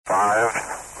5,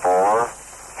 4,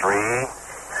 3,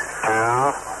 2,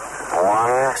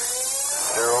 1,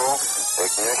 0,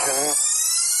 ignition,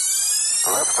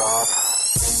 liftoff.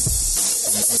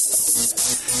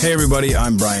 Hey everybody,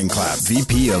 I'm Brian Clapp,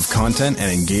 VP of Content and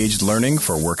Engaged Learning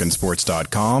for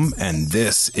WorkinSports.com, and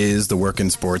this is the Work in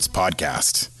Sports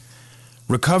Podcast.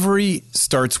 Recovery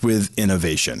starts with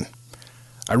innovation.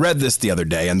 I read this the other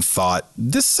day and thought,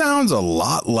 this sounds a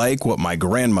lot like what my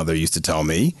grandmother used to tell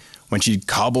me when she'd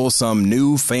cobble some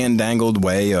new fandangled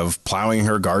way of plowing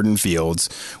her garden fields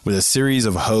with a series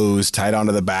of hose tied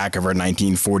onto the back of her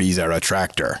 1940s era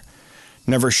tractor.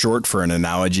 Never short for an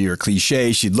analogy or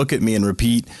cliche, she'd look at me and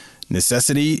repeat,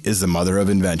 "Necessity is the mother of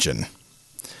invention."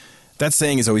 That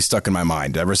saying is always stuck in my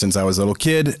mind ever since I was a little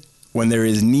kid. When there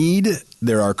is need,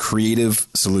 there are creative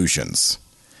solutions.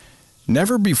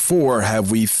 Never before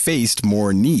have we faced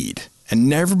more need, and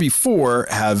never before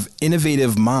have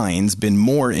innovative minds been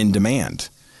more in demand.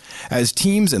 As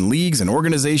teams and leagues and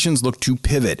organizations look to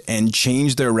pivot and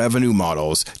change their revenue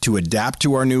models to adapt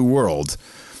to our new world,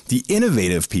 the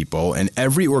innovative people in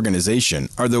every organization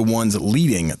are the ones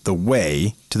leading the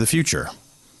way to the future.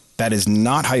 That is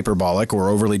not hyperbolic or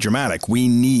overly dramatic. We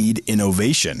need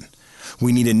innovation.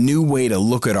 We need a new way to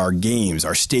look at our games,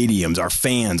 our stadiums, our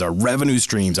fans, our revenue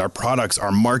streams, our products,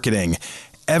 our marketing.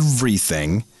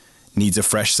 Everything needs a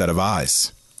fresh set of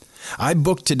eyes. I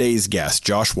booked today's guest,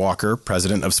 Josh Walker,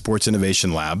 president of Sports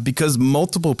Innovation Lab, because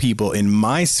multiple people in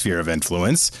my sphere of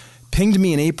influence pinged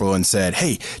me in April and said,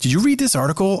 "Hey, did you read this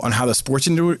article on how the sports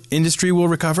industry will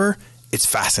recover? It's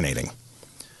fascinating."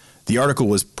 The article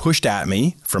was pushed at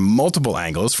me from multiple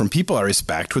angles from people I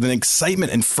respect with an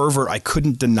excitement and fervor I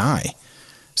couldn't deny.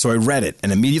 So I read it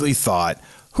and immediately thought,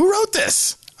 who wrote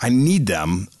this? I need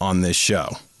them on this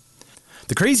show.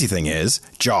 The crazy thing is,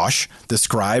 Josh, the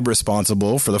scribe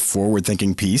responsible for the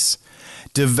forward-thinking piece,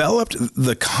 developed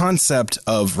the concept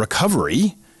of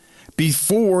recovery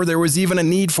before there was even a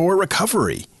need for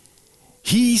recovery.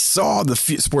 He saw the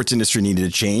sports industry needed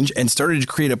to change and started to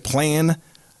create a plan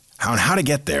on how to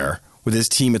get there with his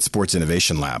team at Sports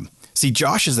Innovation Lab. See,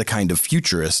 Josh is the kind of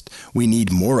futurist we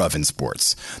need more of in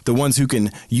sports. The ones who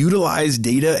can utilize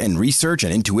data and research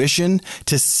and intuition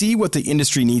to see what the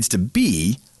industry needs to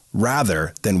be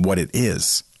rather than what it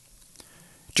is.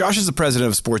 Josh is the president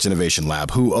of Sports Innovation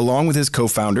Lab, who, along with his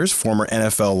co-founders, former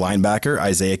NFL linebacker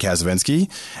Isaiah Kaczynski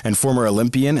and former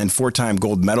Olympian and four-time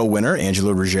gold medal winner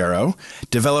Angelo Ruggiero,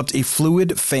 developed a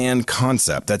fluid fan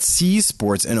concept that sees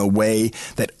sports in a way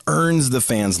that earns the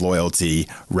fans' loyalty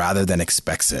rather than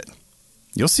expects it.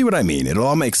 You'll see what I mean. It'll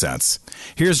all make sense.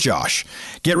 Here's Josh.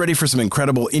 Get ready for some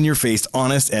incredible, in-your-face,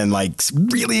 honest, and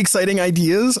really exciting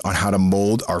ideas on how to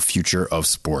mold our future of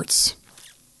sports.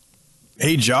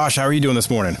 Hey, Josh, how are you doing this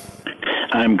morning?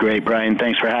 I'm great, Brian.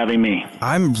 Thanks for having me.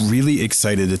 I'm really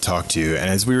excited to talk to you. And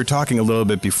as we were talking a little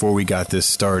bit before we got this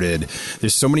started,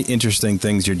 there's so many interesting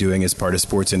things you're doing as part of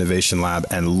Sports Innovation Lab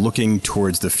and looking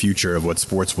towards the future of what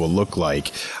sports will look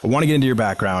like. I want to get into your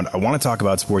background. I want to talk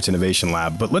about Sports Innovation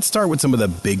Lab, but let's start with some of the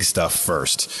big stuff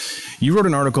first. You wrote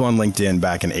an article on LinkedIn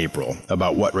back in April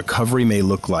about what recovery may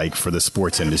look like for the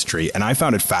sports industry, and I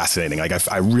found it fascinating. I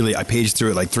paged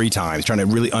through it 3 times, trying to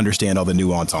really understand all the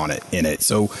nuance in it.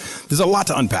 So there's a lot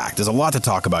to unpack. There's a lot to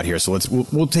talk about here, so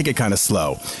we'll take it kind of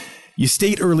slow. You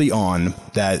state early on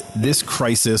that this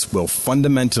crisis will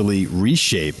fundamentally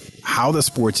reshape how the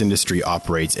sports industry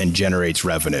operates and generates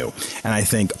revenue. And I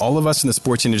think all of us in the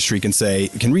sports industry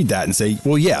can read that and say,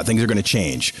 well, yeah, things are going to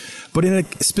change. But in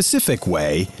a specific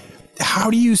way,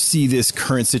 how do you see this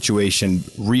current situation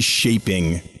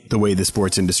reshaping the way the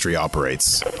sports industry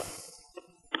operates?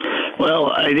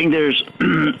 Well, I think there's,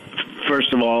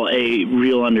 first of all, a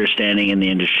real understanding in the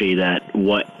industry that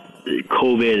what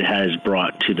COVID has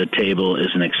brought to the table is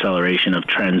an acceleration of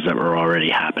trends that were already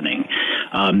happening.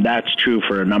 That's true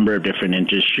for a number of different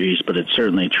industries, but it's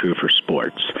certainly true for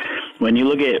sports. When you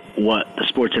look at what the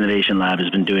Sports Innovation Lab has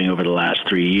been doing over the last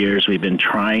 3 years, we've been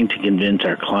trying to convince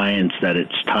our clients that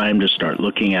it's time to start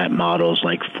looking at models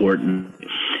like Fortin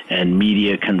and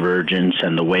media convergence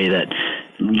and the way that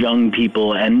young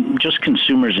people and just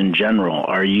consumers in general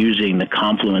are using the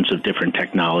confluence of different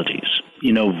technologies.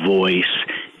 Voice,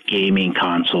 gaming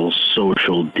consoles,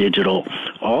 social, digital,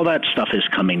 all that stuff is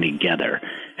coming together.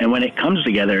 And when it comes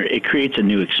together, it creates a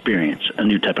new experience, a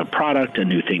new type of product, a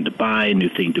new thing to buy, a new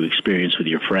thing to experience with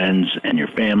your friends and your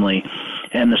family.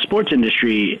 And the sports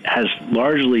industry has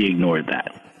largely ignored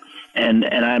that. And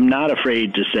I'm not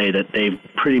afraid to say that they've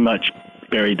pretty much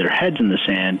buried their heads in the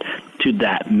sand, to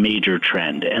that major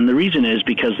trend. And the reason is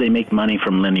because they make money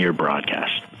from linear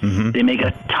broadcast. They make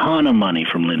a ton of money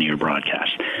from linear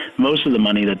broadcast. Most of the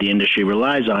money that the industry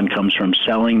relies on comes from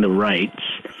selling the rights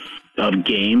of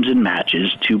games and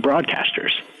matches to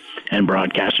broadcasters. And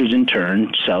broadcasters in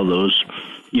turn sell those,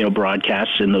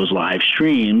 broadcasts and those live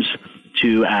streams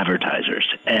to advertisers.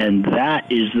 And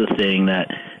that is the thing that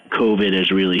COVID has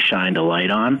really shined a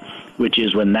light on, which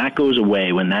is when that goes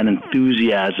away, when that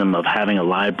enthusiasm of having a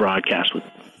live broadcast with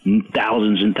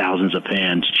thousands and thousands of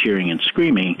fans cheering and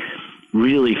screaming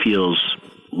really feels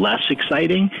less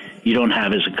exciting, you don't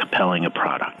have as compelling a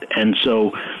product. And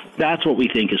so that's what we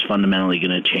think is fundamentally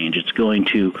going to change. It's going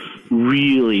to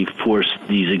really force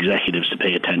these executives to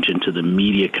pay attention to the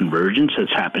media convergence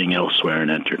that's happening elsewhere in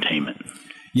entertainment.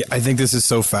 Yeah, I think this is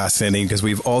so fascinating because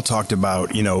we've all talked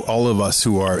about, all of us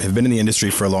who have been in the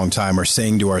industry for a long time are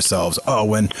saying to ourselves, oh,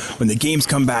 when the games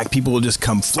come back, people will just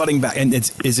come flooding back. And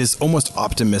it's this almost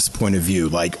optimist point of view,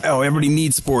 like, oh, everybody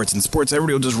needs sports and sports,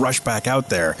 everybody will just rush back out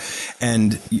there.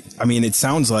 And I mean, it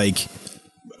sounds like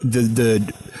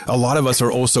a lot of us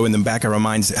are also in the back of our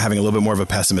minds having a little bit more of a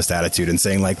pessimist attitude and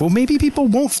saying like, well, maybe people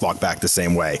won't flock back the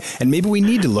same way, and maybe we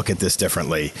need to look at this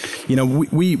differently.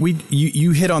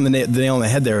 You hit on the nail on the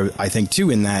head there, I think,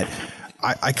 too, in that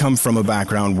I come from a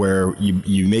background where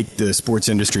you make the sports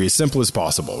industry as simple as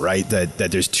possible, right? That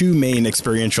there's two main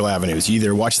experiential avenues. You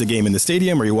either watch the game in the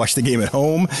stadium or you watch the game at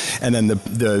home, and then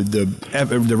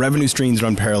the revenue streams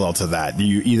run parallel to that.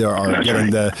 You either are getting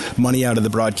the money out of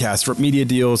the broadcast media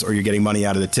deals, or you're getting money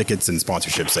out of the tickets and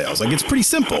sponsorship sales. Like, it's pretty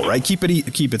simple, right? Keep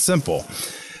it simple.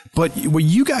 But what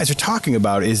you guys are talking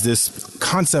about is this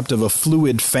concept of a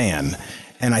fluid fan.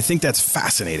 And I think that's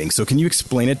fascinating. So can you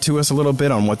explain it to us a little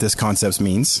bit on what this concept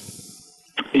means?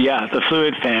 Yeah, the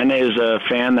fluid fan is a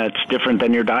fan that's different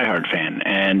than your diehard fan.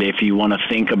 And if you want to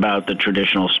think about the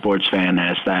traditional sports fan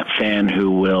as that fan who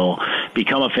will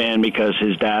become a fan because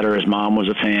his dad or his mom was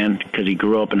a fan, because he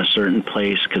grew up in a certain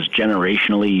place, because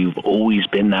generationally you've always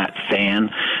been that fan,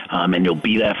 and you'll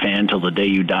be that fan till the day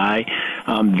you die,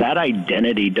 that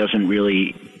identity doesn't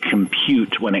really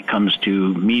compute when it comes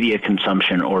to media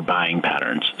consumption or buying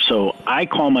patterns. So I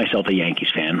call myself a Yankees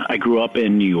fan. I grew up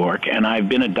in New York, and I've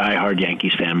been a diehard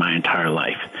Yankees fan my entire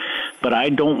life. But I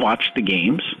don't watch the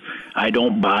games. I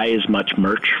don't buy as much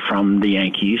merch from the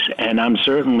Yankees, and I'm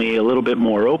certainly a little bit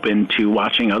more open to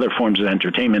watching other forms of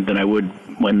entertainment than I would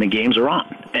when the games are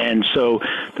on. And so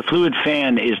the fluid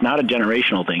fan is not a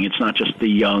generational thing. It's not just the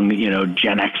young,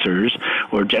 Gen Xers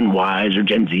or Gen Ys or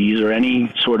Gen Zs or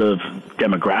any sort of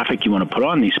demographic you want to put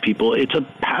on these people. It's a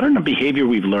pattern of behavior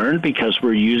we've learned because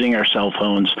we're using our cell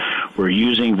phones, we're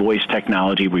using voice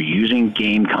technology, we're using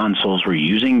game consoles, we're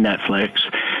using Netflix.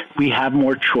 We have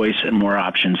more choice and more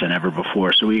options than ever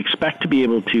before. So we expect to be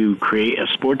able to create a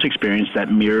sports experience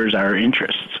that mirrors our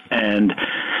interests. And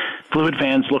fluid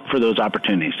fans look for those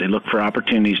opportunities. They look for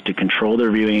opportunities to control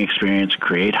their viewing experience,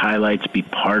 create highlights, be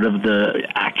part of the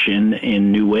action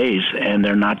in new ways. And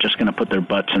they're not just going to put their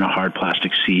butts in a hard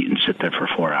plastic seat and sit there for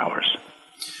 4 hours.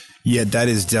 Yeah, that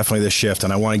is definitely the shift.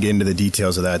 And I want to get into the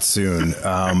details of that soon.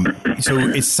 So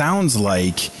it sounds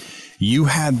like you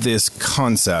had this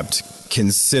concept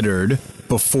considered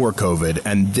before COVID,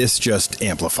 and this just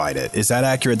amplified it. Is that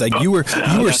accurate? Like you were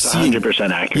seeing 100%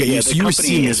 accurate. Yeah, the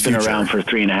company has been around for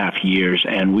 3.5 years,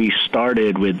 and we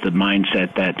started with the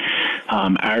mindset that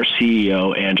our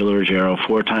CEO, Angela Ruggiero,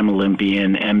 4-time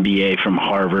Olympian, MBA from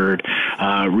Harvard,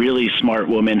 really smart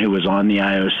woman who was on the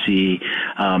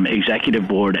IOC executive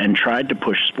board and tried to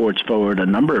push sports forward a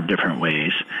number of different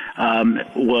ways,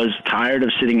 was tired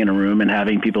of sitting in a room and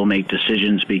having people make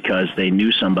decisions because they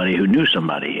knew somebody who knew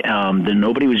somebody. Then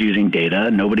nobody was using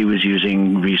data, nobody was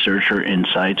using research or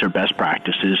insights or best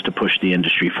practices to push the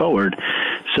industry forward.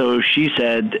 So she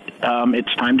said,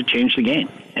 it's time to change the game.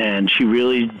 And she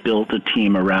really built a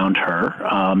team around her,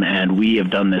 and we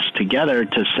have done this together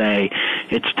to say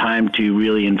it's time to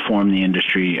really inform the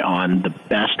industry on the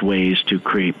best ways to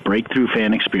create breakthrough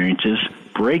fan experiences,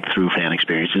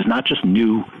 not just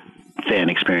new fan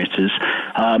experiences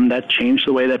that changed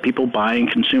the way that people buy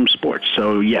and consume sports.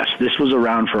 So yes, this was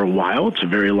around for a while. It's a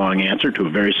very long answer to a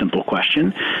very simple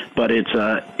question, but it's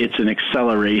an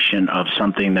acceleration of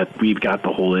something that we've got the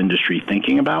whole industry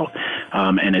thinking about,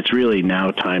 and it's really now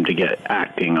time to get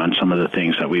acting on some of the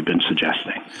things that we've been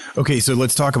suggesting. Okay, so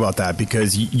let's talk about that,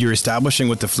 because you're establishing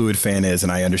what the fluid fan is,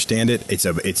 and I understand it.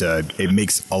 It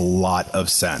makes a lot of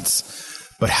sense.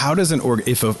 But how does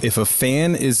if a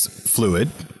fan is fluid,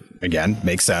 Again,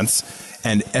 makes sense.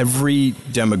 And every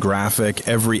demographic,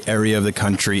 every area of the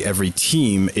country, every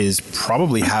team is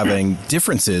probably having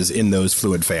differences in those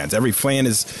fluid fans. Every fan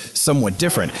is somewhat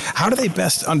different. How do they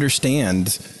best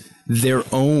understand their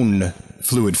own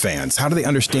fluid fans? How do they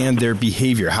understand their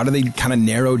behavior? How do they kind of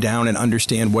narrow down and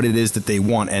understand what it is that they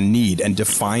want and need and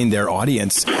define their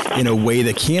audience in a way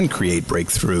that can create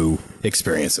breakthrough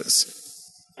experiences?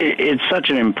 It's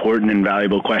such an important and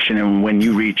valuable question. And when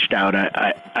you reached out,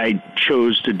 I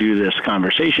chose to do this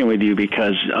conversation with you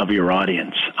because of your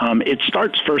audience. It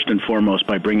starts first and foremost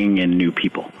by bringing in new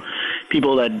people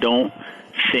that don't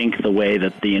think the way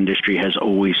that the industry has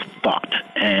always thought.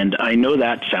 And I know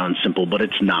that sounds simple, but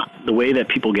it's not. The way that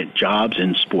people get jobs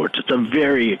in sports, it's a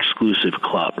very exclusive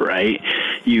club, right?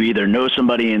 You either know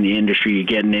somebody in the industry, you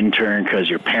get an intern because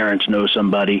your parents know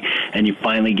somebody, and you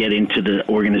finally get into the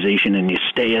organization and you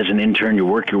stay as an intern, you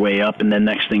work your way up, and then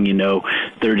next thing you know,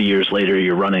 30 years later,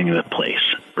 you're running the place.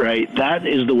 Right? That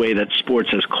is the way that sports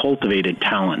has cultivated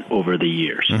talent over the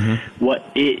years. Mm-hmm. What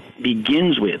it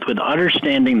begins with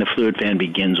understanding the fluid fan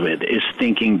begins with, is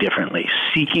thinking differently,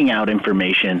 seeking out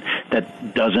information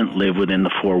that doesn't live within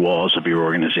the four walls of your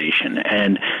organization.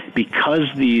 And because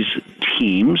these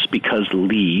teams, because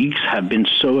leagues have been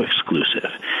so exclusive,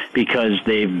 because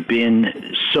they've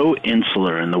been so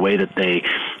insular in the way that they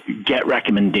get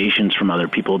recommendations from other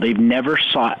people, they've never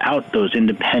sought out those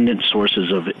independent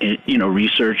sources of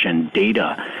research and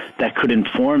data that could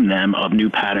inform them of new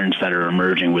patterns that are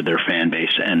emerging with their fan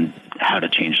base and how to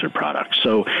change their products.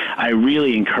 So I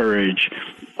really encourage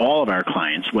all of our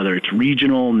clients, whether it's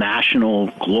regional, national,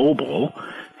 global,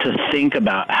 to think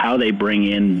about how they bring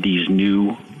in these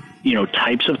new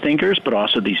types of thinkers, but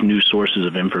also these new sources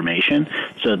of information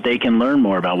so that they can learn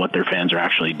more about what their fans are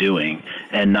actually doing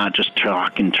and not just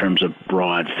talk in terms of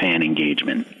broad fan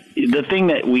engagement. The thing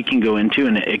that we can go into,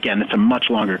 and again, it's a much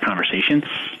longer conversation,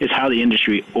 is how the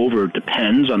industry over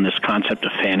depends on this concept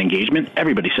of fan engagement.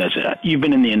 Everybody says it. You've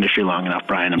been in the industry long enough,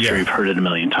 Brian. I'm sure you've heard it a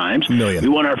million times. We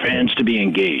want our fans to be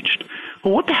engaged.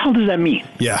 Well, what the hell does that mean?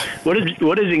 Yeah. What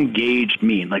does engaged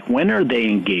mean? Like, when are they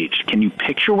engaged? Can you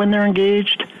picture when they're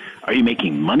engaged? Are you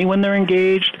making money when they're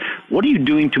engaged? What are you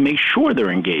doing to make sure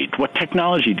they're engaged? What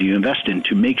technology do you invest in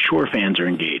to make sure fans are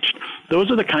engaged?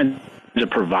 Those are the kinds of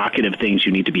provocative things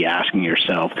you need to be asking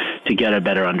yourself to get a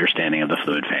better understanding of the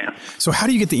fluid fan. So how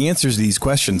do you get the answers to these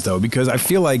questions, though? Because I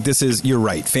feel like you're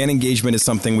right. Fan engagement is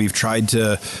something we've tried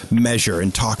to measure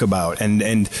and talk about.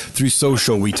 And through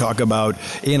social, we talk about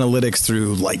analytics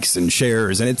through likes and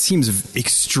shares, and it seems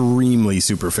extremely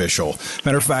superficial.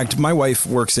 Matter of fact, my wife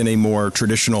works in a more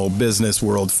traditional business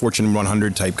world, Fortune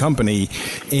 100 type company,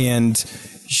 and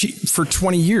for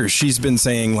 20 years, she's been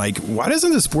saying, like, why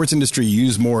doesn't the sports industry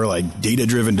use more like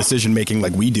data-driven decision-making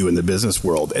like we do in the business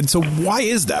world? And so why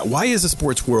is that? Why has the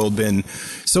sports world been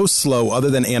so slow, other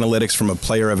than analytics from a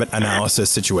player analysis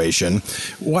situation?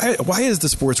 Why has the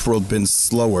sports world been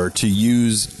slower to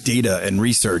use data and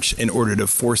research in order to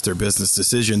force their business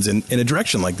decisions in a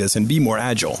direction like this and be more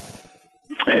agile?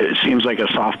 It seems like a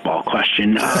softball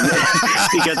question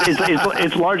because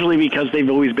it's largely because they've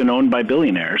always been owned by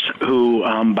billionaires who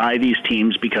buy these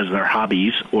teams because they're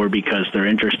hobbies or because they're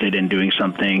interested in doing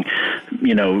something,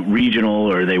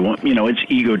 regional, or they want, it's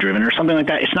ego driven or something like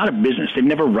that. It's not a business. They've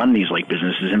never run these like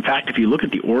businesses. In fact, if you look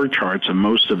at the org charts of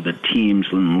most of the teams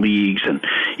and leagues, and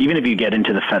even if you get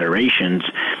into the federations,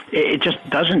 it just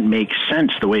doesn't make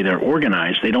sense the way they're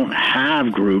organized. They don't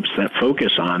have groups that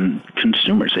focus on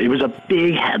consumers. It was a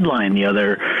big headline the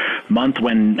other month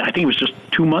when, I think it was just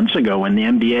 2 months ago, when the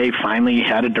NBA finally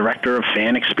had a director of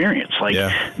fan experience.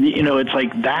 It's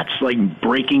like, that's like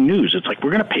breaking news. It's like,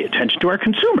 we're going to pay attention to our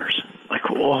consumers. Like,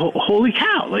 well, holy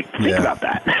cow, like, think about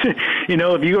that.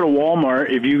 If you go to Walmart,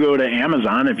 if you go to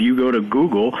Amazon, if you go to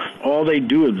Google, all they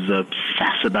do is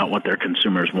obsess about what their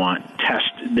consumers want.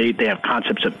 They have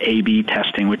concepts of A/B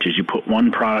testing, which is you put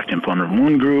one product in front of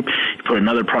one group, you put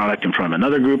another product in front of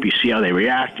another group, you see how they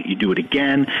react, you do it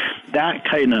again. That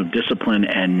kind of discipline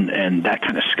and that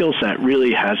kind of skill set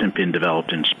really hasn't been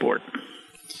developed in sport.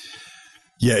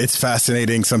 Yeah, it's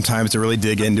fascinating sometimes to really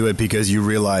dig into it because you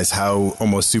realize how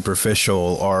almost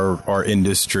superficial our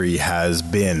industry has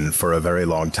been for a very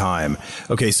long time.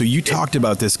 Okay, so you talked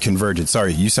about this convergence.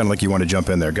 Sorry, you sound like you want to jump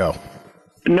in there. Go.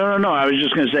 No. I was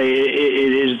just going to say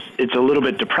it's a little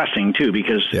bit depressing, too,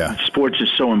 because sports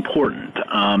is so important.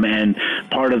 And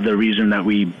part of the reason that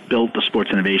we built the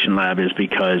Sports Innovation Lab is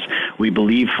because we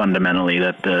believe fundamentally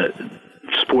that the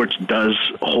sports does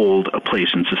hold a place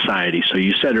in society. So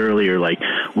you said earlier, like,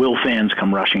 will fans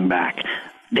come rushing back?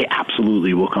 They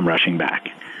absolutely will come rushing back.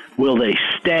 Will they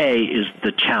stay is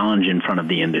the challenge in front of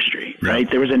the industry, right?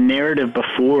 There was a narrative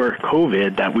before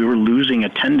COVID that we were losing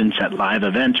attendance at live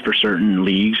events for certain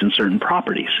leagues and certain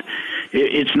properties.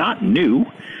 It's not new,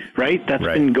 right? That's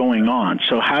been going on.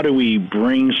 So how do we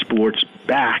bring sports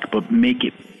back but make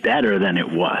it better than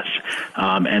it was?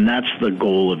 And that's the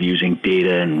goal of using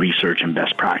data and research and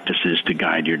best practices to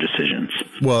guide your decisions.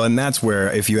 Well, and that's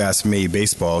where, if you ask me,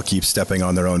 baseball keeps stepping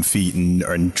on their own feet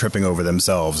and tripping over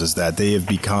themselves, is that they have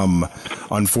become,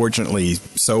 unfortunately,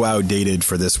 so outdated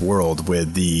for this world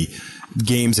with the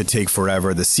games that take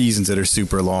forever, the seasons that are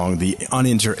super long, the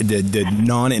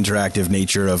non-interactive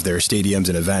nature of their stadiums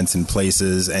and events and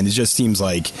places. And it just seems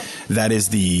like that is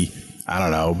the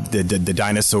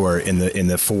dinosaur in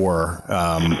the four,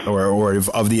 or of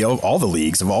all the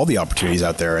leagues, of all the opportunities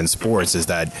out there in sports, is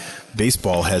that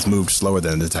baseball has moved slower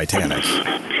than the Titanic.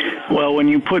 Well, when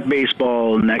you put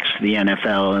baseball next to the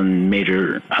NFL and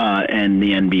major and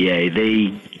the NBA,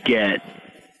 they get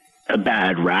a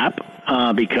bad rap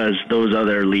because those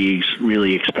other leagues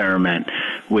really experiment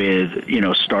with,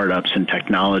 startups and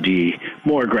technology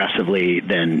more aggressively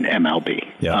than MLB.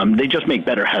 Yeah. They just make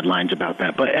better headlines about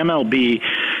that. But MLB,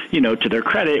 to their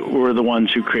credit, were the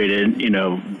ones who created,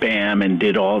 BAM and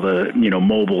did all the,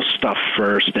 mobile stuff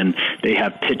first, and they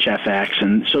have Pitch FX.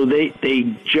 And so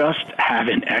they just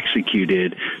haven't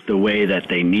executed the way that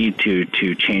they need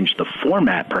to change the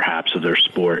format, perhaps, of their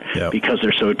sport because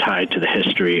they're so tied to the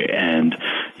history and,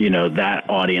 that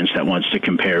audience that wants to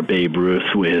compare Babe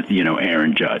Ruth with,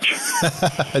 Aaron Judge.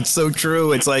 It's so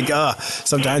true. It's like,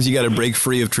 sometimes you got to break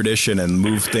free of tradition and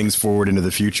move things forward into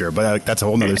the future. But that's a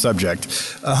whole nother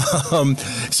subject.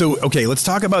 Okay, let's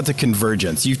talk about the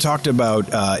convergence. You talked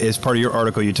about, as part of your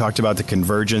article, you talked about the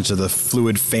convergence of the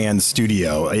Fluid Fan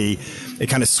Studio, a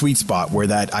kind of sweet spot where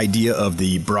that idea of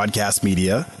the broadcast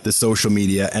media, the social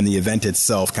media, and the event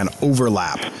itself kind of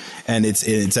overlap. And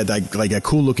it's like a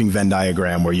cool looking Venn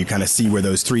diagram where you kind of see where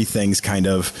those three things kind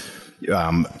of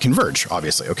converge,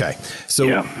 obviously. Okay.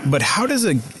 So, but how does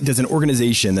an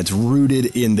organization that's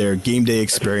rooted in their game day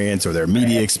experience or their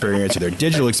media experience or their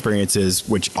digital experiences,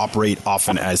 which operate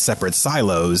often as separate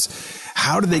silos,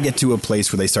 how do they get to a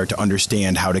place where they start to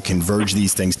understand how to converge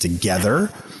these things together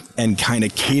and kind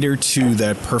of cater to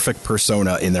the perfect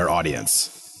persona in their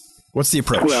audience? What's the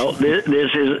approach? Well, this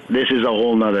is a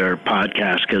whole nother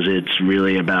podcast because it's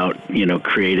really about,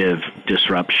 creative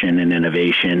disruption and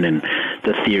innovation and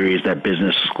the theories that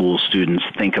business school students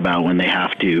think about when they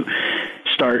have to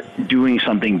start doing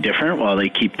something different while they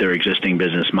keep their existing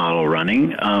business model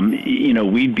running.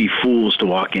 We'd be fools to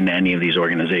walk into any of these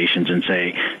organizations and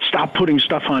say, stop putting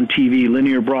stuff on TV,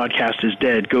 linear broadcast is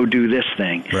dead, go do this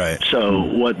thing. Right. So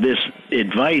what this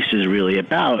advice is really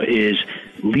about is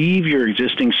leave your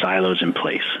existing silos in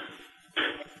place.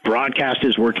 Broadcast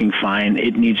is working fine.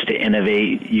 It needs to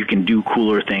innovate. You can do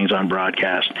cooler things on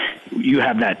broadcast. You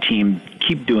have that team.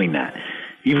 Keep doing that.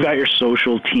 You've got your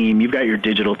social team. You've got your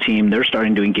digital team. They're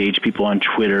starting to engage people on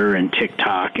Twitter and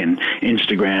TikTok and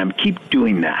Instagram. Keep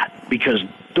doing that because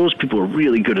those people are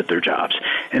really good at their jobs.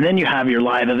 And then you have your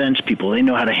live events people. They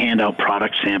know how to hand out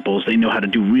product samples. They know how to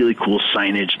do really cool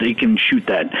signage. They can shoot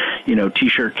that,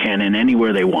 T-shirt cannon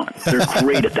anywhere they want. They're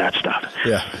great at that stuff.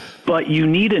 Yeah. But you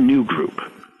need a new group.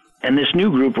 And this new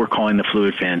group we're calling the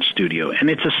Fluid Fan Studio. And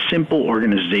it's a simple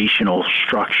organizational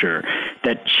structure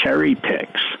that cherry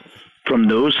picks from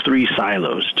those three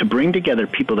silos to bring together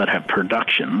people that have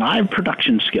live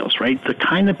production skills, right? The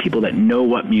kind of people that know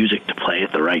what music to play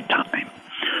at the right time,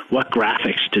 what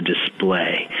graphics to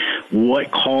display, what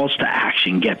calls to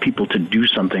action get people to do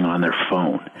something on their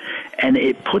phone. And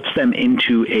it puts them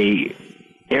into a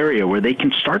area where they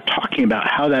can start talking about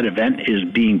how that event is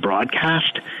being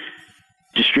broadcast,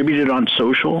 distributed on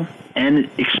social, and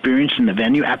experienced in the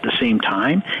venue at the same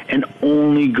time, and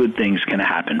only good things can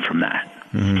happen from that.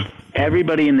 Mm-hmm.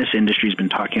 Everybody in this industry has been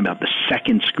talking about the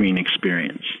second screen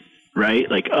experience,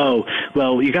 right? Like, oh,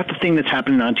 well, you got the thing that's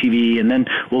happening on TV, and then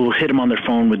we'll hit them on their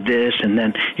phone with this, and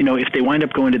then, if they wind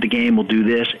up going to the game, we'll do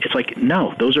this. It's like,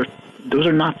 no, those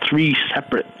are not three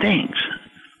separate things.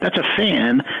 That's a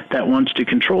fan that wants to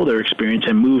control their experience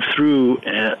and move through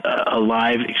a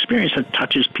live experience that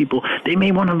touches people. They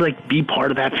may want to be part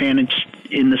of that fan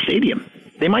in the stadium.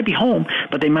 They might be home,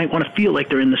 but they might want to feel like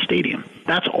they're in the stadium.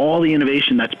 That's all the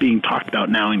innovation that's being talked about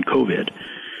now in COVID,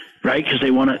 right? Because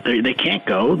they can't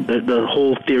go. The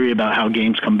whole theory about how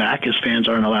games come back is fans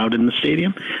aren't allowed in the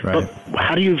stadium. Right. But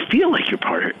how do you feel like you're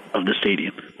part of the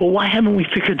stadium? Well, why haven't we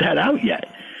figured that out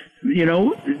yet?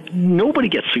 Nobody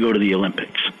gets to go to the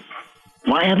Olympics.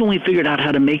 Why haven't we figured out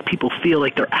how to make people feel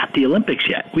like they're at the Olympics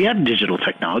yet? We have digital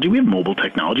technology, we have mobile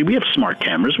technology, we have smart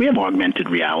cameras, we have augmented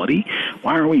reality.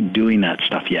 Why aren't we doing that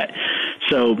stuff yet?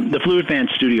 So the Fluid Fan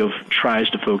Studio tries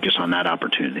to focus on that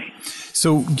opportunity.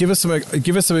 So give us some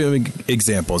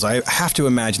examples. I have to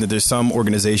imagine that there's some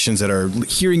organizations that are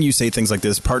hearing you say things like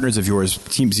this, partners of yours,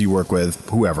 teams you work with,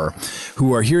 whoever,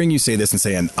 who are hearing you say this and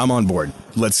saying, I'm on board.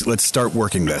 Let's start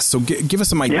working this. So give us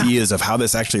some ideas of how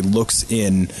this actually looks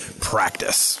in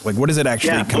practice. Like, what does it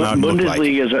actually come out and look like?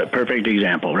 Bundesliga is a perfect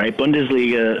example, right?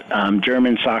 Bundesliga,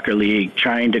 German soccer league,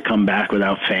 trying to come back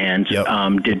without fans,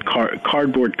 did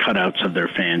cardboard cutouts of their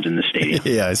fans in the stadium.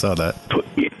 Yeah, I saw that.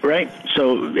 Right?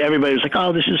 So everybody was like,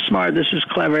 oh, this is smart, this is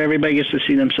clever, everybody gets to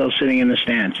see themselves sitting in the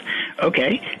stands.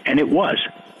 Okay, and it was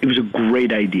a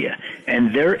great idea.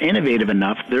 And they're innovative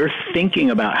enough, they're thinking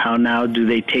about how now do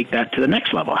they take that to the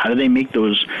next level? How do they make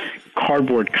those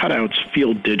cardboard cutouts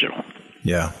feel digital?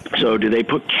 Yeah. So do they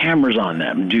put cameras on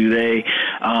them? Do they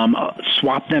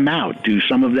swap them out? Do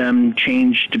some of them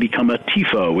change to become a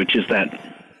tifo, which is that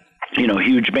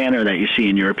huge banner that you see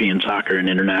in European soccer and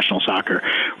international soccer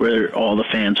where all the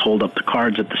fans hold up the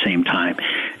cards at the same time?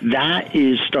 That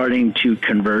is starting to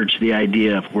converge the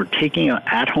idea of we're taking an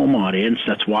at-home audience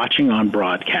that's watching on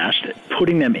broadcast,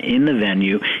 putting them in the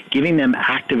venue, giving them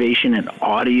activation and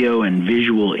audio and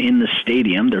visual in the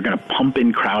stadium. They're going to pump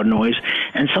in crowd noise.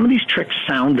 And some of these tricks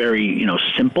sound very,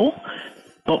 simple,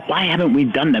 but why haven't we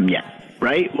done them yet?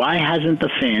 Right? Why hasn't the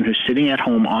fan who's sitting at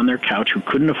home on their couch who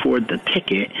couldn't afford the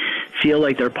ticket feel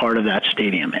like they're part of that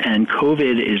stadium? And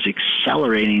COVID is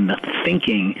accelerating the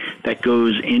thinking that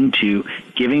goes into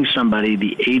giving somebody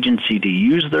the agency to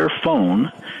use their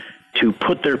phone to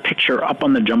put their picture up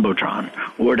on the Jumbotron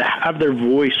or to have their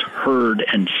voice heard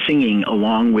and singing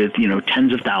along with,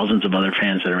 tens of thousands of other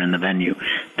fans that are in the venue.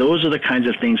 Those are the kinds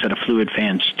of things that a Fluid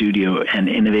Fan Studio and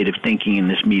innovative thinking in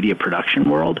this media production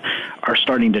world are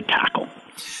starting to tackle.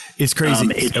 It's crazy.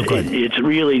 It's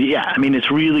really,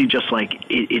 it's really just like,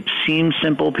 it seems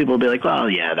simple. People will be like, well,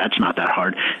 yeah, that's not that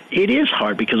hard. It is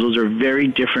hard because those are very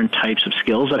different types of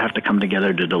skills that have to come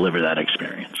together to deliver that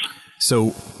experience.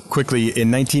 So quickly, in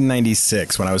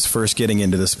 1996, when I was first getting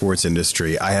into the sports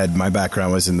industry, my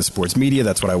background was in the sports media.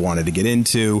 That's what I wanted to get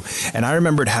into. And I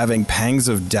remembered having pangs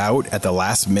of doubt at the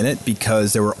last minute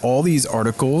because there were all these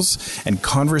articles and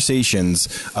conversations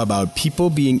about people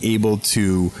being able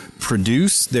to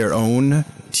produce their own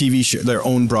TV show, their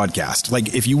own broadcast.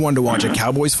 Like if you wanted to watch a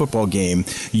Cowboys football game,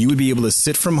 you would be able to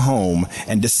sit from home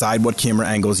and decide what camera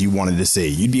angles you wanted to see.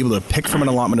 You'd be able to pick from an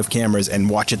allotment of cameras and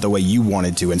watch it the way you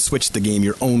wanted to and switch the game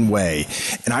your own way.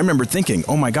 And I remember thinking,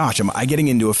 oh my gosh, am I getting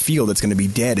into a field that's going to be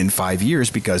dead in 5 years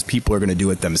because people are going to do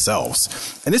it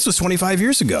themselves? And this was 25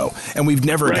 years ago. And we've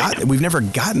never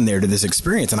gotten there to this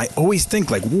experience. And I always think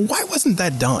like, why wasn't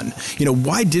that done?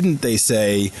 Why didn't they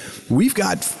say, we've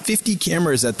got 50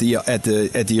 cameras at the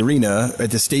arena,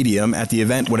 at the stadium, at the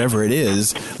event, whatever it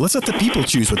is, let's let the people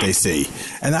choose what they see.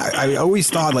 And I always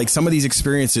thought like some of these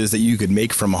experiences that you could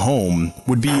make from home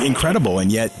would be incredible,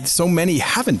 and yet so many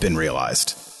haven't been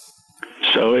realized.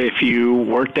 So if you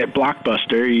worked at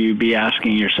Blockbuster, you'd be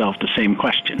asking yourself the same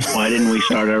question. Why didn't we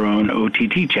start our own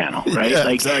OTT channel, right? Yeah,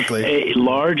 exactly.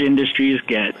 Large industries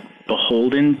get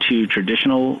beholden to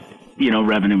traditional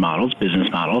revenue models, business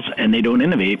models, and they don't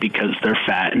innovate because they're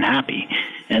fat and happy.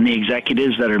 And the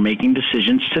executives that are making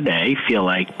decisions today feel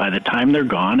like by the time they're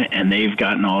gone and they've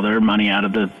gotten all their money out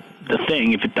of the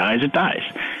thing, if it dies, it dies.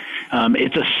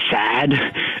 It's a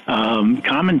sad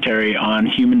commentary on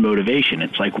human motivation.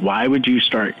 It's like, why would you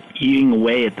start eating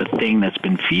away at the thing that's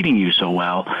been feeding you so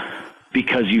well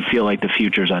because you feel like the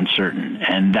future is uncertain?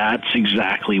 And that's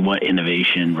exactly what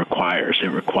innovation requires. It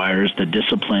requires the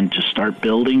discipline to start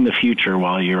building the future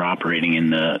while you're operating in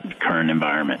the current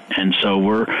environment. And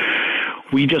so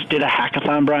we just did a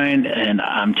hackathon, Brian, and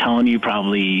I'm telling you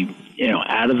probably,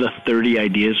 out of the 30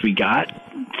 ideas we got,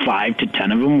 5 to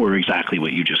 10 of them were exactly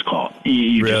what you just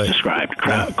just described.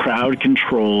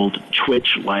 Crowd-controlled,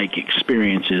 Twitch-like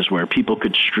experiences where people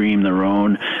could stream their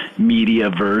own media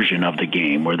version of the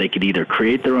game, where they could either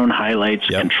create their own highlights,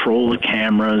 control the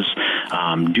cameras,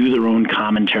 do their own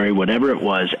commentary, whatever it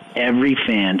was. Every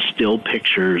fan still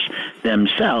pictures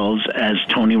themselves as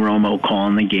Tony Romo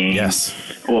calling the game,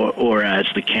 or as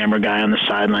the camera guy on the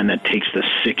sideline that takes the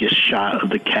sickest shot of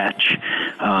the catch.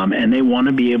 And they want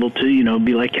to be able to,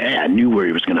 be like, hey, I knew where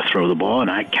he was going to throw the ball, and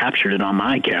I captured it on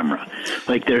my camera.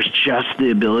 Like, there's just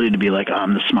the ability to be like,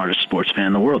 I'm the smartest sports fan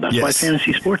in the world. That's why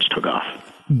fantasy sports took off.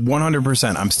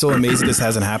 100%. I'm still amazed this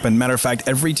hasn't happened. Matter of fact,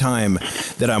 every time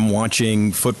that I'm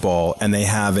watching football and they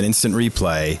have an instant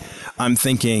replay, I'm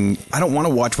thinking, I don't want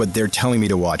to watch what they're telling me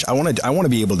to watch. I want to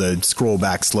be able to scroll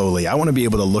back slowly. I want to be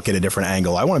able to look at a different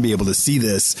angle. I want to be able to see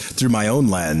this through my own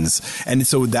lens. And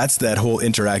so that's that whole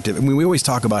interactive. I mean, we always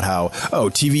talk about how,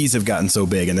 TVs have gotten so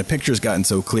big and the picture's gotten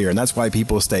so clear, and that's why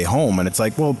people stay home. And it's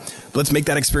like, well, let's make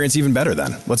that experience even better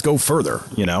then. Let's go further,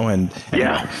 and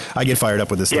I get fired up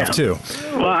with this stuff too.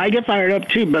 Well, I get fired up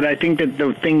too, but I think that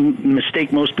the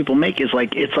mistake most people make is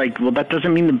it's like, well, that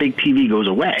doesn't mean the big TV goes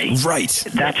away. Right.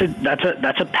 That's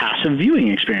a passive viewing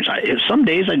experience. Some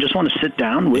days I just want to sit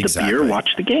down with a beer,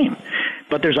 watch the game.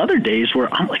 But there's other days where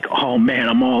I'm like, oh, man,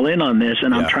 I'm all in on this,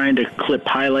 and I'm trying to clip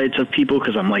highlights of people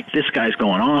because I'm like, this guy's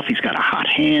going off. He's got a hot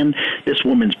hand. This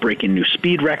woman's breaking new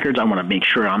speed records. I want to make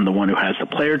sure I'm the one who has the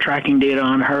player tracking data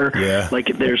on her. Yeah.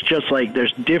 There's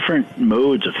different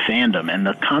modes of fandom, and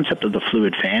the concept of the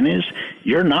fluid fan is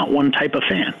you're not one type of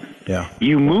fan. Yeah.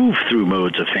 You move through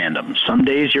modes of fandom. Some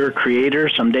days you're a creator,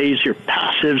 some days you're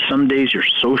passive, some days you're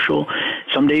social,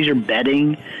 some days you're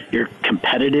betting, you're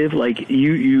competitive. Like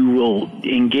you will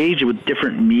engage with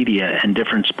different media and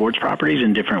different sports properties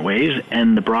in different ways,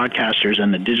 and the broadcasters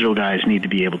and the digital guys need to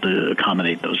be able to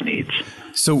accommodate those needs.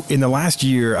 So in the last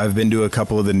year, I've been to a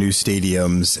couple of the new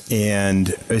stadiums, and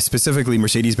specifically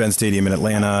Mercedes-Benz Stadium in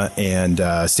Atlanta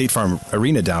and State Farm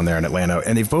Arena down there in Atlanta,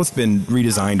 and they've both been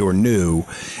redesigned or new.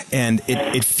 And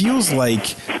it feels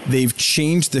like they've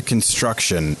changed the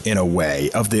construction in a way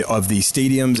of the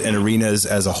stadiums and arenas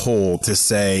as a whole to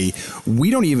say, we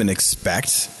don't even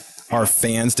expect our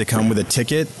fans to come with a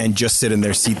ticket and just sit in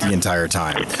their seat the entire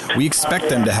time. We expect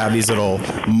them to have these little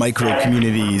micro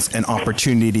communities and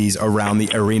opportunities around the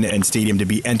arena and stadium to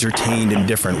be entertained in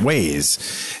different ways.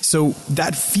 So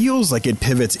that feels like it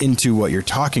pivots into what you're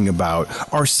talking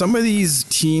about. Are some of these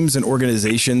teams and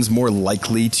organizations more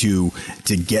likely to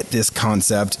get this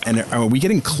concept? And are we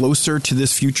getting closer to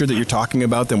this future that you're talking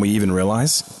about than we even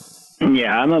realize?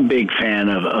 Yeah, I'm a big fan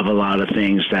of a lot of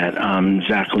things that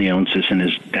Zach Leonsis and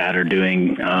his dad are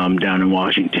doing down in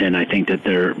Washington. I think that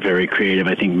they're very creative.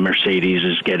 I think Mercedes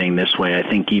is getting this way. I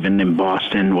think even in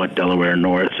Boston, what Delaware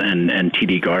North and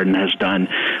TD Garden has done,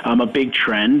 a big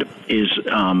trend is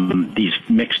these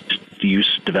mixed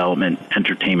use development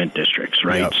entertainment districts,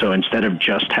 right? Yep. So instead of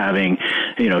just having,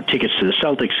 tickets to the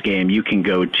Celtics game, you can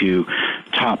go to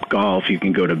Top Golf, you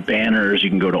can go to Banners, you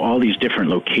can go to all these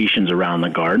different locations around the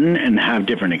Garden and have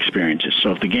different experiences.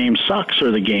 So if the game sucks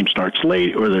or the game starts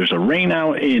late or there's a rain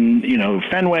out in,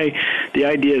 Fenway, the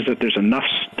idea is that there's enough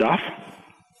stuff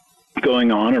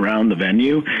going on around the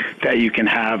venue that you can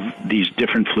have these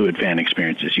different fluid fan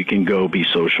experiences. You can go be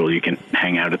social. You can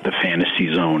hang out at the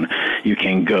fantasy zone. You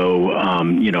can go,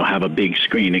 have a big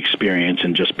screen experience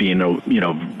and just be in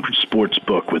a, sports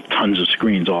book with tons of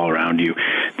screens all around you.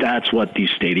 That's what these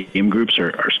stadium groups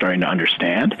are starting to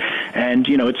understand. And,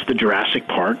 it's the Jurassic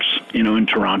Parks, in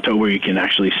Toronto where you can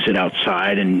actually sit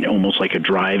outside and almost like a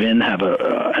drive-in, have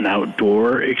an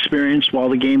outdoor experience while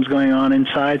the game's going on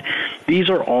inside. These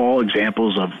are all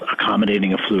examples of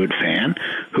accommodating a fluid fan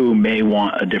who may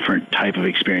want a different type of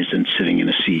experience than sitting in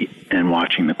a seat and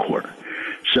watching the court.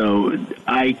 So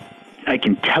I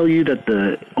can tell you that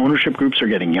the ownership groups are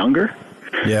getting younger.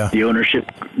 Yeah. The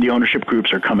ownership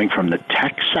groups are coming from the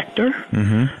tech sector,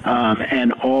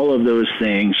 and all of those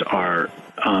things are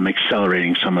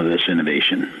accelerating some of this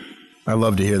innovation. I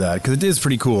love to hear that because it is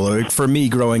pretty cool. For me,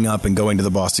 growing up and going to the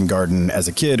Boston Garden as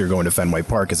a kid or going to Fenway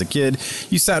Park as a kid,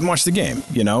 you sat and watched the game,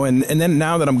 and then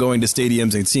now that I'm going to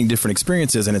stadiums and seeing different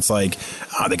experiences, and it's like,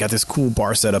 they got this cool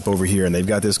bar set up over here and they've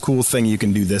got this cool thing you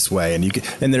can do this way,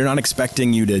 and they're not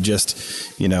expecting you to just,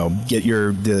 get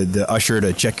the usher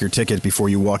to check your ticket before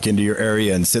you walk into your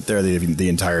area and sit there the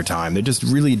entire time. They're just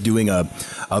really doing a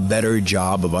better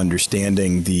job of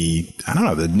understanding the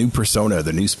new persona,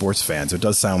 the new sports fans. It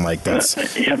does sound like that's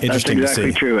interesting that's exactly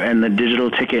to see. True. And the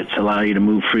digital tickets allow you to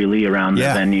move freely around the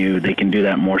venue. They can do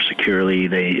that more securely.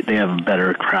 They have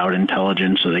better crowd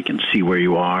intelligence, so they can see where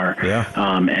you are. Yeah.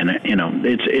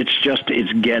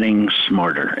 It's getting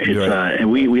smarter. It's right.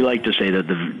 And we like to say that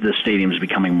the stadium is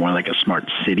becoming more like a smart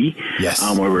city. Yes.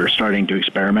 Where we're starting to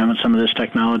experiment with some of this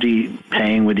technology,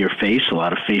 paying with your face. A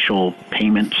lot of facial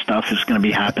payment stuff is going to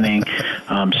be happening.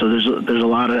 So there's a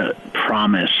lot of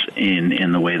promise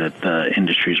in the way that the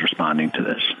industry is responding to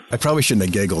this. I probably shouldn't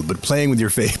have giggled, but paying with your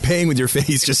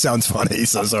face just sounds funny.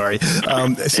 So sorry.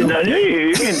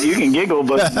 You can giggle,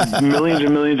 but millions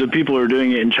and millions of people are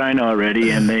doing it in China already,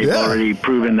 and they've already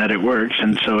proven that it works.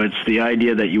 And so it's the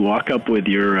idea that you walk up with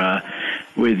your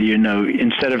with, you know,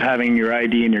 instead of having your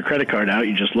ID and your credit card out,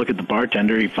 you just look at the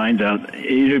bartender. He finds out.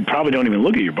 You probably don't even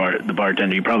look at the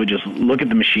bartender. You probably just look at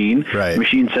the machine. Right. The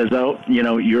machine says, "Oh, you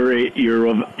know, you're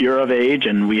of age,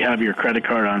 and we have your credit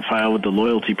card on file with the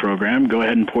loyalty program. Go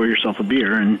ahead and pour yourself a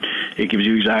beer," and it gives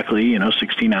you exactly, you know,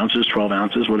 16 ounces, 12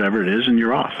 ounces, whatever it is, and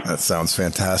you're off. That sounds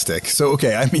fantastic. So,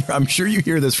 okay, I mean, I'm sure you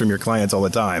hear this from your clients all the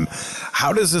time.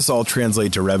 How does this all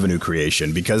translate to revenue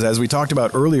creation? Because as we talked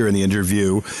about earlier in the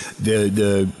interview, the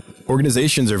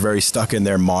organizations are very stuck in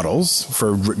their models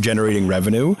for generating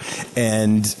revenue.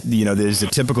 And, you know, there's the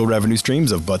typical revenue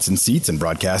streams of butts and seats and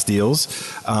broadcast deals.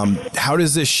 How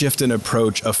does this shift in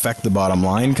approach affect the bottom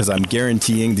line? Because I'm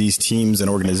guaranteeing these teams and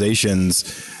organizations,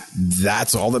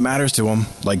 that's all that matters to them.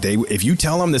 Like if you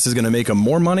tell them this is going to make them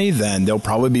more money, then they'll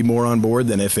probably be more on board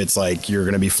than if it's like you're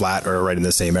going to be flat or right in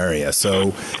the same area.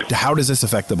 So how does this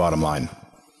affect the bottom line?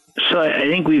 So I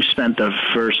think we've spent the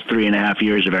first 3.5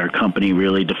 years of our company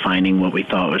really defining what we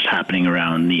thought was happening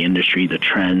around the industry, the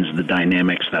trends, the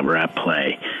dynamics that were at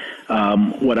play.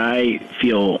 What I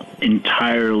feel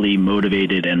entirely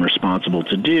motivated and responsible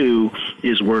to do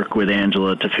is work with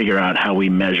Angela to figure out how we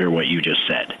measure what you just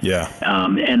said. Yeah.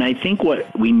 And I think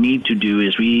what we need to do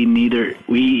is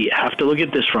we have to look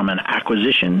at this from an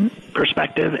acquisition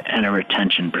perspective and a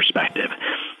retention perspective.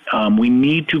 We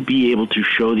need to be able to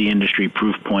show the industry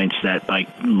proof points that by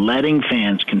letting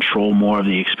fans control more of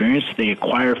the experience, they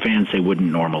acquire fans they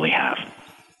wouldn't normally have.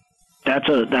 That's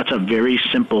a very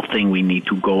simple thing we need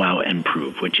to go out and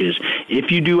prove, which is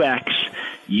if you do X,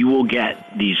 you will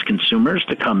get these consumers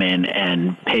to come in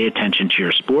and pay attention to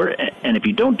your sport. And if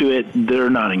you don't do it, they're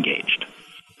not engaged.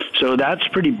 So that's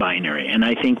pretty binary. And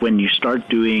I think when you start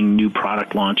doing new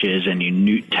product launches and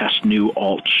you test new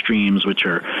alt streams, which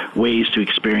are ways to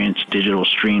experience digital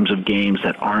streams of games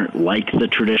that aren't like the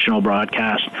traditional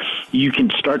broadcast, you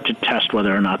can start to test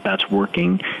whether or not that's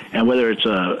working and whether it's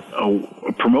a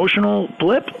promotional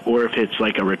blip or if it's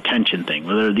like a retention thing,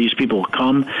 whether these people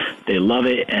come, they love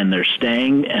it, and they're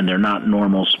staying, and they're not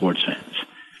normal sports fans.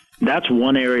 That's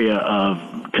one area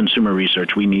of consumer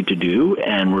research we need to do,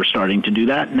 and we're starting to do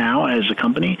that now as a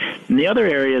company. And the other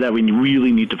area that we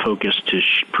really need to focus to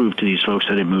prove to these folks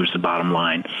that it moves the bottom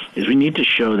line is we need to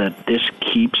show that this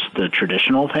keeps the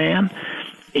traditional fan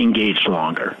engaged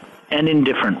longer and in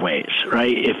different ways,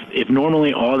 right? If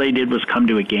normally all they did was come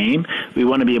to a game, we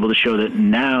want to be able to show that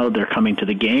now they're coming to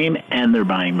the game and they're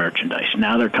buying merchandise.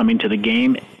 Now they're coming to the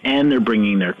game and they're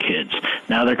bringing their kids.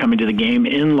 Now they're coming to the game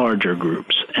in larger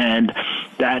groups. And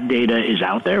that data is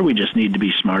out there. We just need to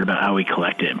be smart about how we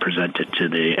collect it and present it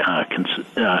to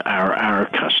our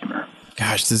customer.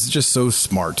 Gosh, this is just so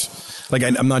smart. Like,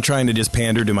 I'm not trying to just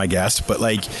pander to my guest, but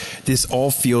like this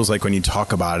all feels like when you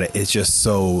talk about it, it's just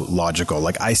so logical.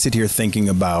 Like I sit here thinking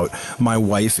about my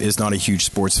wife is not a huge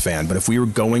sports fan, but if we were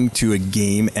going to a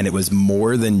game and it was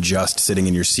more than just sitting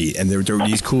in your seat and there were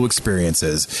these cool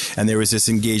experiences and there was this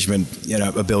engagement, you know,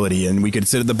 ability, and we could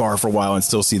sit at the bar for a while and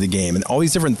still see the game and all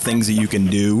these different things that you can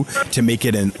do to make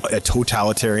it a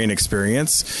totalitarian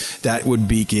experience, that would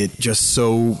make it just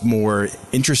so more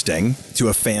interesting to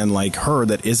a fan like her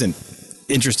that isn't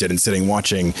interested in sitting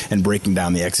watching and breaking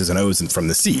down the X's and O's from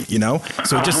the seat, you know?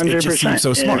 So it just seems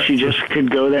so smart. And she just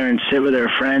could go there and sit with her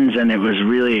friends, and it was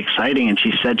really exciting, and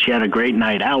she said she had a great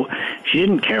night out. She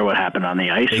didn't care what happened on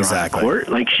the ice or on the court.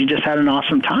 Like, she just had an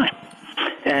awesome time.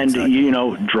 And, you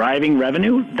know, driving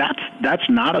revenue, that's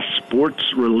not a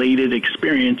sports-related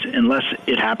experience unless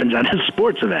it happens at a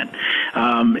sports event.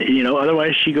 You know,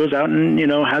 otherwise she goes out and, you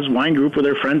know, has wine group with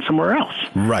her friends somewhere else.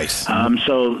 Right.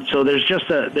 So there's just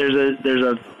there's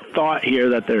a thought here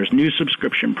that there's new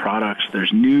subscription products,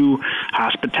 there's new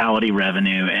hospitality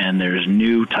revenue, and there's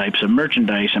new types of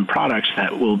merchandise and products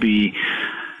that will be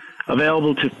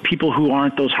available to people who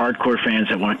aren't those hardcore fans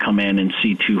that want to come in and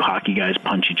see two hockey guys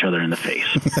punch each other in the face.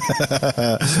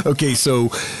 Okay, so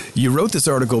you wrote this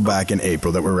article back in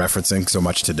April that we're referencing so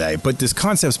much today, but this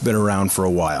concept's been around for a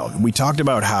while. We talked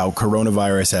about how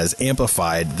coronavirus has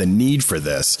amplified the need for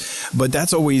this, but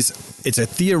that's always, it's a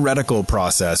theoretical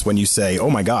process when you say, oh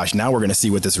my gosh, now we're going to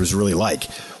see what this was really like.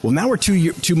 Well, now we're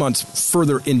 2 months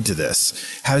further into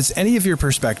this. Has any of your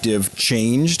perspective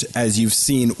changed as you've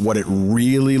seen what it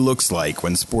really looks like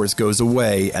when sports goes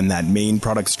away and that main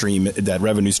product stream, that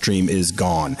revenue stream is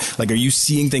gone? Like, are you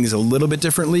seeing things a little bit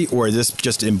differently, or is this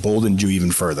just emboldened you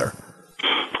even further?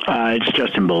 It's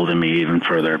just emboldened me even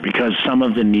further because some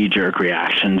of the knee-jerk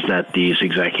reactions that these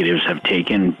executives have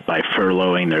taken by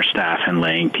furloughing their staff and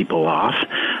laying people off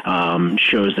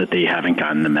shows that they haven't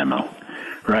gotten the memo.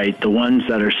 right? The ones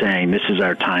that are saying this is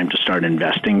our time to start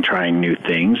investing, trying new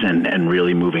things, and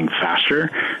really moving faster.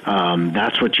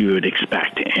 That's what you would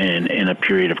expect in a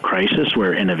period of crisis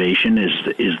where innovation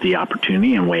is the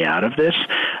opportunity and way out of this.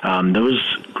 Those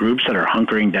groups that are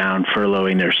hunkering down,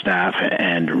 furloughing their staff,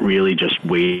 and really just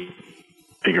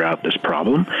figure out this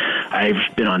problem.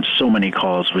 I've been on so many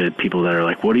calls with people that are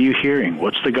like, what are you hearing?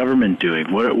 What's the government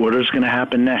doing? What is going to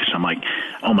happen next? I'm like,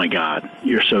 oh my God,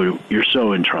 you're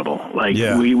so in trouble. Like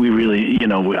we really,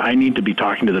 I need to be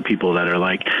talking to the people that are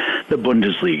like the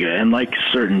Bundesliga and like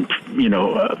certain,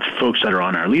 folks that are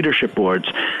on our leadership boards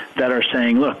that are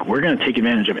saying, look, we're going to take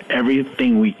advantage of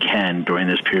everything we can during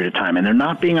this period of time. And they're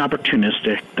not being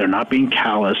opportunistic. They're not being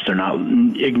callous. They're not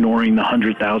ignoring the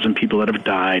 100,000 people that have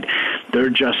died. They're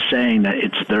just saying that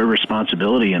it's their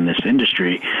responsibility in this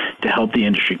industry to help the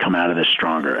industry come out of this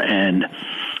stronger. And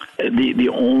the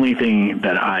only thing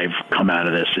that I've come out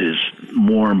of this is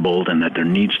more emboldened that there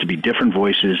needs to be different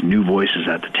voices, new voices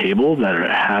at the table that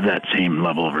have that same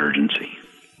level of urgency.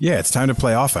 Yeah, it's time to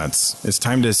play offense. It's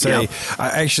time to say,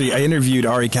 I interviewed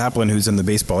Ari Kaplan, who's in the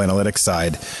baseball analytics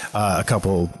side, a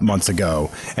couple months ago,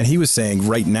 and he was saying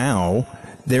right now,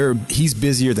 he's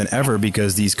busier than ever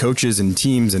because these coaches and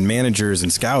teams and managers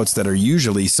and scouts that are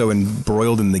usually so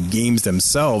embroiled in the games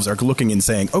themselves are looking and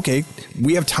saying, okay,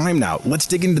 we have time now. Let's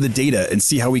dig into the data and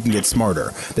see how we can get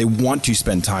smarter. They want to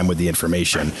spend time with the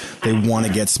information. They want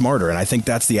to get smarter. And I think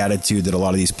that's the attitude that a lot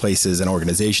of these places and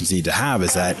organizations need to have,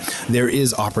 is that there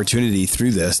is opportunity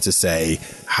through this to say,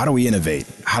 how do we innovate?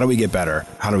 How do we get better?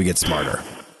 How do we get smarter?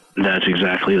 That's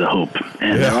exactly the hope.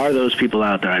 And there are those people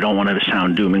out there, I don't want to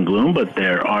sound doom and gloom, but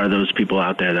there are those people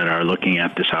out there that are looking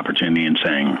at this opportunity and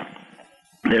saying,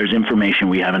 there's information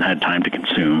we haven't had time to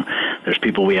consume. There's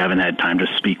people we haven't had time to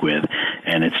speak with,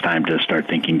 and it's time to start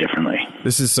thinking differently.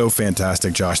 This is so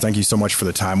fantastic, Josh. Thank you so much for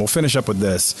the time. We'll finish up with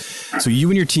this. So you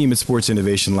and your team at Sports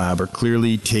Innovation Lab are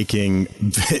clearly taking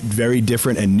very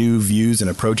different and new views and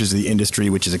approaches to the industry,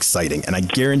 which is exciting. And I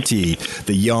guarantee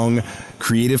the young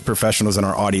creative professionals in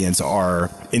our audience are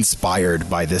inspired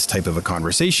by this type of a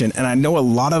conversation. And I know a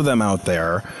lot of them out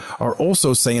there are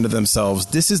also saying to themselves,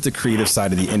 this is the creative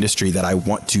side of the industry that I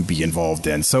want to be involved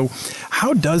in. So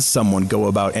how does someone go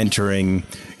about entering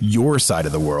your side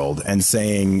of the world and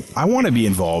saying, I want to be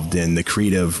involved in the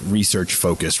creative research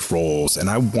focused roles and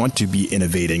I want to be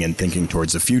innovating and thinking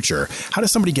towards the future? How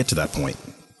does somebody get to that point?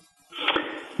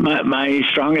 My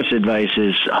strongest advice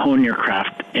is hone your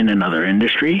craft in another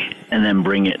industry and then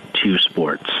bring it to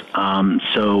sports.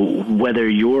 So whether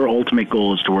your ultimate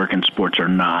goal is to work in sports or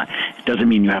not, it doesn't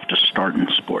mean you have to start in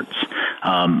sports.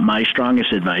 My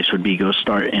strongest advice would be go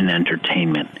start in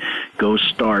entertainment. Go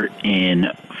start in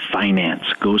finance.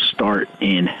 Go start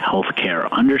in healthcare.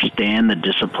 Understand the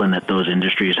discipline that those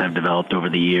industries have developed over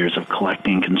the years of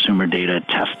collecting consumer data,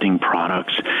 testing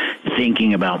products,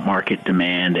 thinking about market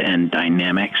demand and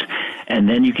dynamics. And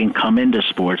then you can come into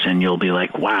sports and you'll be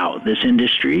like, wow, this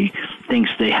industry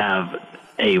thinks they have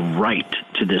a right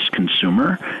to this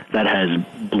consumer that has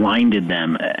blinded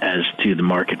them as to the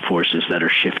market forces that are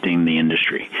shifting the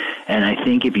industry. And I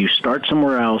think if you start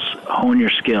somewhere else, hone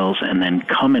your skills, and then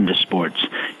come into sports,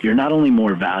 you're not only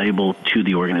more valuable to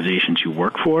the organizations you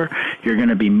work for, you're going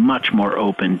to be much more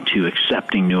open to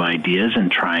accepting new ideas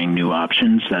and trying new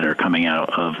options that are coming out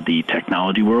of the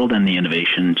technology world and the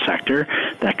innovation sector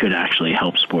that could actually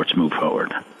help sports move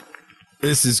forward.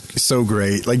 This is so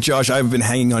great. Like, Josh, I've been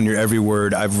hanging on your every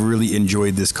word. I've really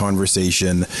enjoyed this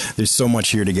conversation. There's so much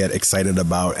here to get excited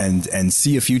about and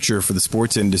see a future for the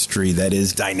sports industry that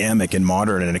is dynamic and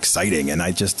modern and exciting. And I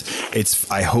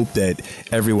hope that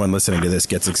everyone listening to this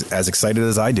gets as excited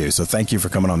as I do. So thank you for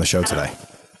coming on the show today.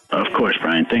 Of course,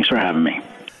 Brian. Thanks for having me.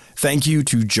 Thank you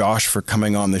to Josh for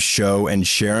coming on the show and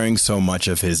sharing so much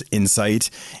of his insight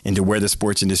into where the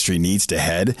sports industry needs to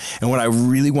head. And what I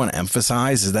really want to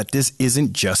emphasize is that this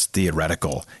isn't just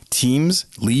theoretical. Teams,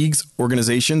 leagues,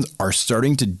 organizations are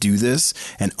starting to do this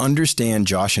and understand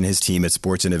Josh and his team at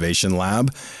Sports Innovation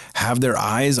Lab have their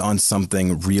eyes on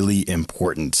something really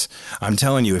important. I'm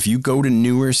telling you, if you go to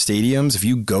newer stadiums, if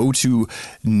you go to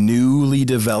newly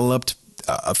developed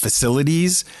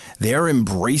facilities, they're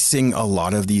embracing a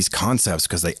lot of these concepts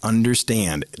because they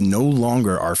understand no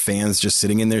longer are fans just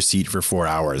sitting in their seat for 4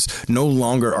 hours. No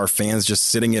longer are fans just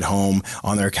sitting at home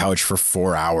on their couch for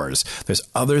 4 hours. There's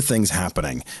other things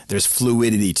happening. There's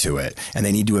fluidity to it, and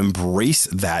they need to embrace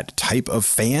that type of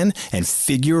fan and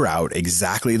figure out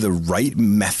exactly the right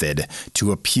method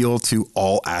to appeal to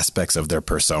all aspects of their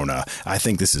persona. I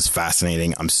think this is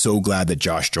fascinating. I'm so glad that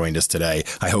Josh joined us today.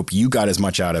 I hope you got as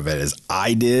much out of it as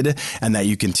I did, and that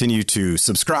you continue to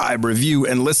subscribe, review,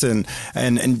 and listen.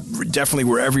 And definitely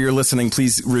wherever you're listening,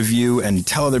 please review and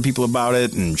tell other people about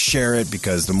it and share it,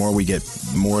 because the more we get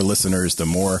more listeners, the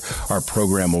more our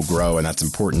program will grow. And that's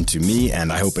important to me,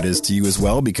 and I hope it is to you as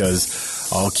well, because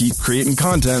I'll keep creating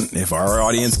content if our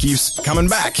audience keeps coming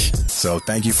back. So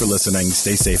thank you for listening.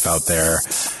 Stay safe out there,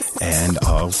 and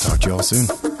I'll talk to you all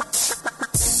soon.